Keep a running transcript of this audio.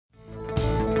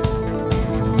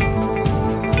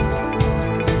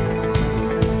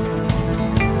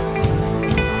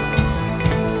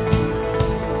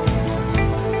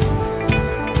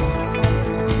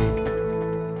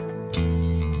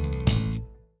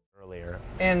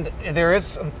And there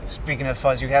is, speaking of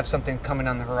fuzz, you have something coming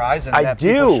on the horizon I that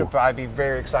do. people should probably be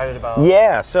very excited about.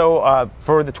 Yeah, so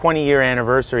for the 20-year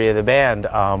anniversary of the band,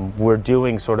 we're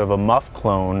doing sort of a muff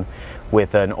clone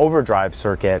with an overdrive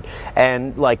circuit.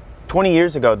 And like 20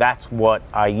 years ago, that's what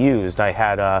I used. I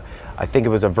had I think it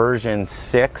was a version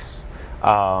 6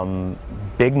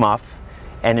 Big Muff.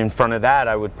 And in front of that,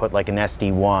 I would put like an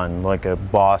SD1, like a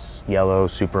Boss Yellow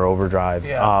Super Overdrive.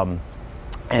 Yeah.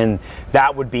 And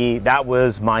that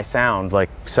was my sound, like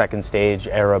second stage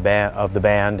era of the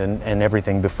band and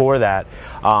everything before that.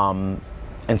 And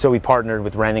so we partnered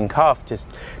with Wren and Cuff to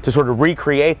sort of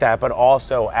recreate that, but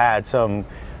also add some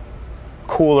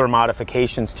cooler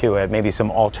modifications to it, maybe some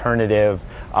alternative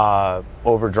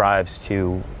overdrives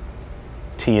to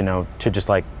just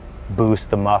like boost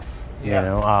the muff, you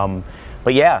know.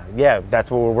 But yeah,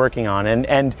 that's what we're working on,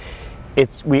 and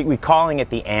we calling it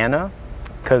the Anna.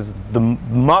 Because the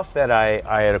muff that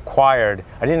I had acquired,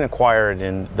 I didn't acquire it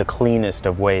in the cleanest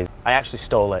of ways. I actually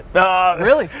stole it.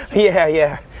 Really?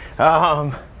 Yeah.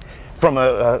 From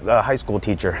a high school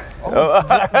teacher.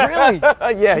 Oh, really?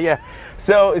 Yeah.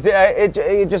 So it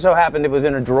just so happened it was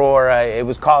in a drawer. It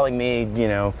was calling me, you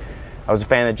know. I was a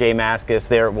fan of Jay Mascis.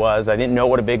 There it was. I didn't know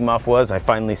what a big muff was. I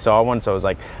finally saw one, so I was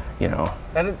like, you know,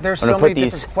 there's I'm so gonna many put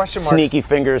these different question marks sneaky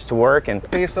fingers to work.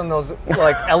 And based on those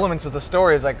like elements of the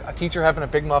story, is like a teacher having a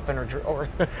big muff in her drawer.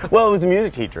 well, it was a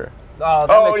music teacher. Oh,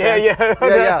 that makes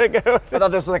sense. Yeah. I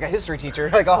thought this was like a history teacher.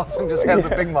 Like all of a sudden just has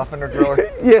a big muff in her drawer.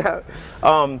 Yeah.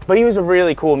 But he was a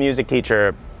really cool music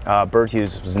teacher. Bert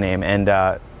Hughes was his name,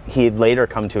 and he had later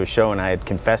come to a show, and I had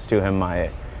confessed to him my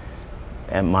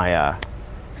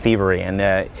thievery,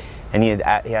 and he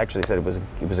actually said it was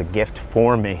a gift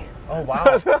for me. Oh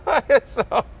wow!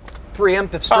 So,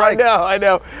 preemptive strike. I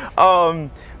know.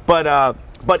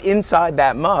 But inside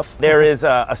that muff, there is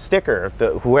a sticker.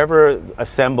 Whoever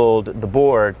assembled the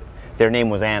board, their name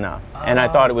was Anna, and I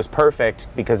thought it was perfect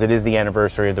because it is the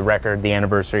anniversary of the record, the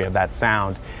anniversary of that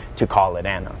sound, to call it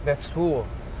Anna. That's cool,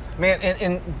 man.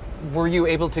 And were you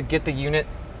able to get the unit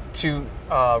to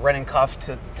Wren and Cuff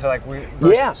to like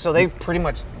reverse? Yeah. So they pretty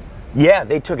much. Yeah,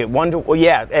 they took it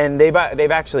and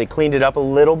they've actually cleaned it up a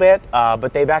little bit,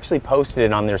 but they've actually posted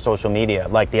it on their social media,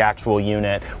 like the actual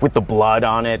unit with the blood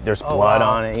on it. There's blood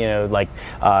on it, you know, like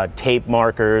tape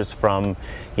markers from,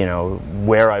 you know,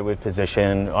 where I would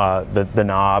position the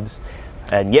knobs,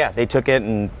 and yeah, they took it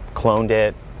and cloned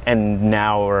it, and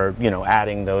now we're, you know,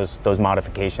 adding those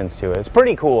modifications to it. It's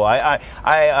pretty cool.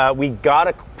 We got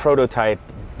a prototype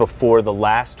before the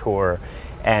last tour.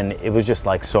 And it was just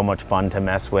like so much fun to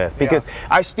mess with because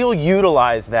I still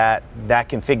utilize that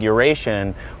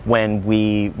configuration when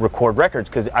we record records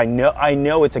because I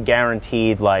know it's a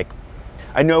guaranteed, like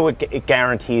I know it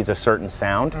guarantees a certain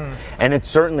sound, and it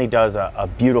certainly does a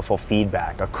beautiful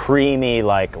feedback, a creamy,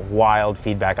 like wild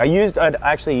feedback. I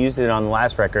actually used it on the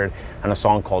last record on a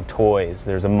song called Toys.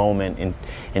 There's a moment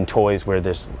in Toys where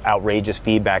this outrageous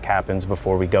feedback happens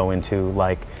before we go into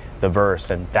like the verse,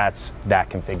 and that's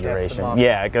that configuration.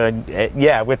 That's good.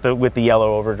 Yeah, with the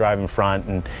yellow overdrive in front,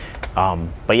 and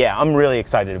but yeah, I'm really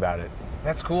excited about it.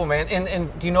 That's cool, man.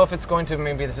 And do you know if it's going to,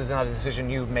 maybe this is not a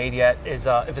decision you've made yet, is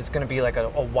if it's going to be like a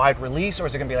wide release, or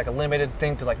is it going to be like a limited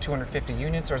thing to like 250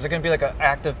 units, or is it going to be like an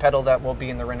active pedal that will be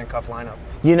in the Wren and Cuff lineup?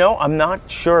 You know, I'm not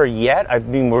sure yet. I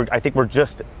mean, I think we're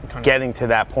just getting to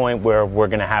that point where we're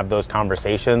going to have those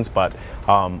conversations, but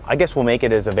I guess we'll make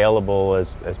it as available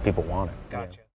as people want it. Gotcha.